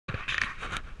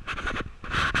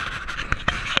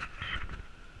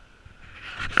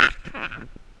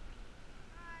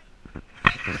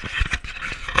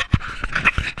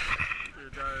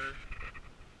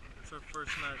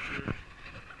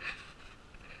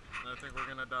think we're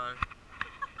gonna die.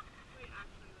 Wait,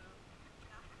 actually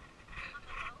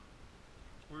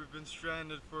though. We've been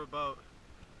stranded for about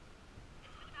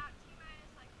About T-minus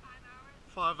like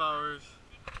 5 5 hours. hours.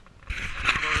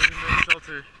 We've already made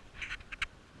shelter,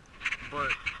 but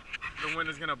the wind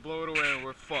is gonna blow it away and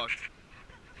we're fucked.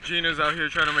 Gina's out here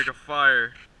trying to make a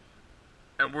fire,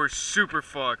 and we're super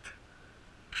fucked.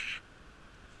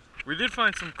 We did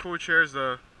find some cool chairs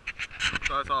though,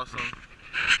 so that's awesome.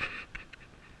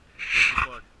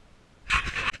 Fuck.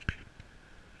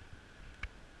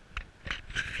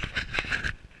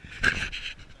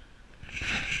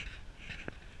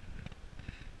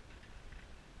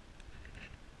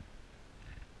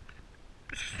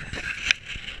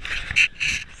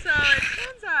 So it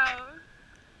turns out.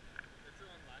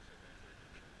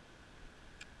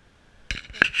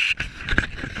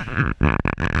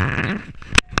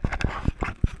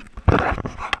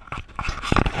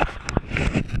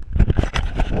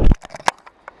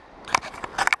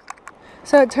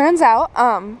 So it turns out,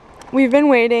 we've been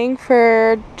waiting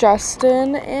for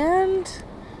Justin and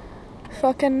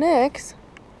fucking Nix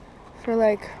for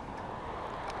like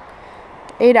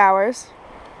 8 hours.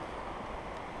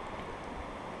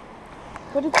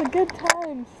 But it's a good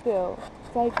time still.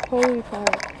 It's like totally fun.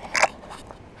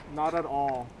 Not at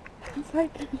all. It's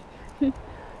like, it's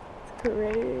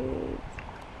great.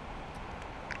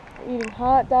 We're eating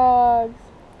hot dogs,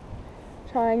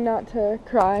 trying not to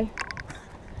cry.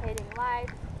 Hating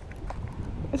life.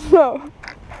 So,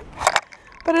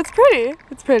 but it's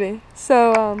pretty.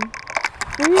 So,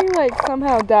 we like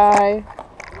somehow die.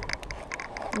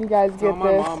 You guys Tell get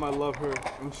my this. mom I love her,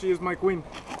 and she is my queen.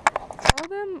 Tell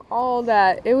them all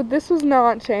that. This was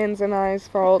not Shane's and I's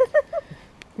fault.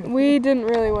 We didn't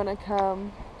really want to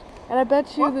come. And I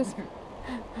bet you this,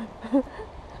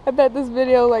 I bet this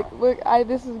video, like, look,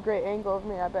 this is a great angle of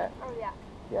me, I bet. Oh yeah.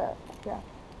 Yeah.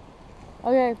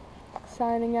 Okay,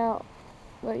 signing out.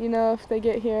 Let you know if they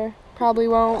get here. Probably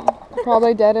won't.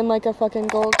 Probably dead in like a fucking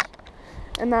gulch.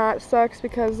 And that sucks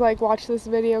because like watch this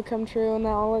video come true and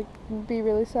that'll like be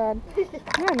really sad.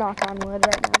 I'm gonna knock on wood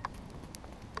right now.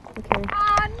 Okay.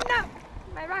 No!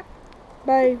 My rock.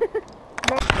 Bye.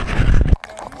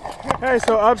 Hey,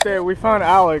 so update, we found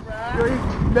Alec.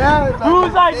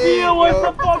 Whose idea was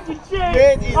the fucking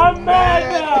shit? I'm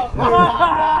mad now!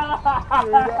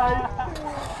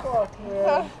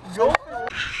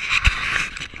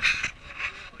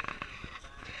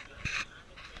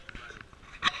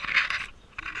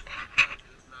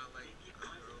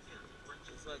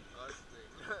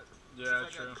 Yeah,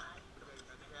 true.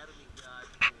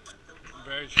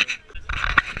 Very true.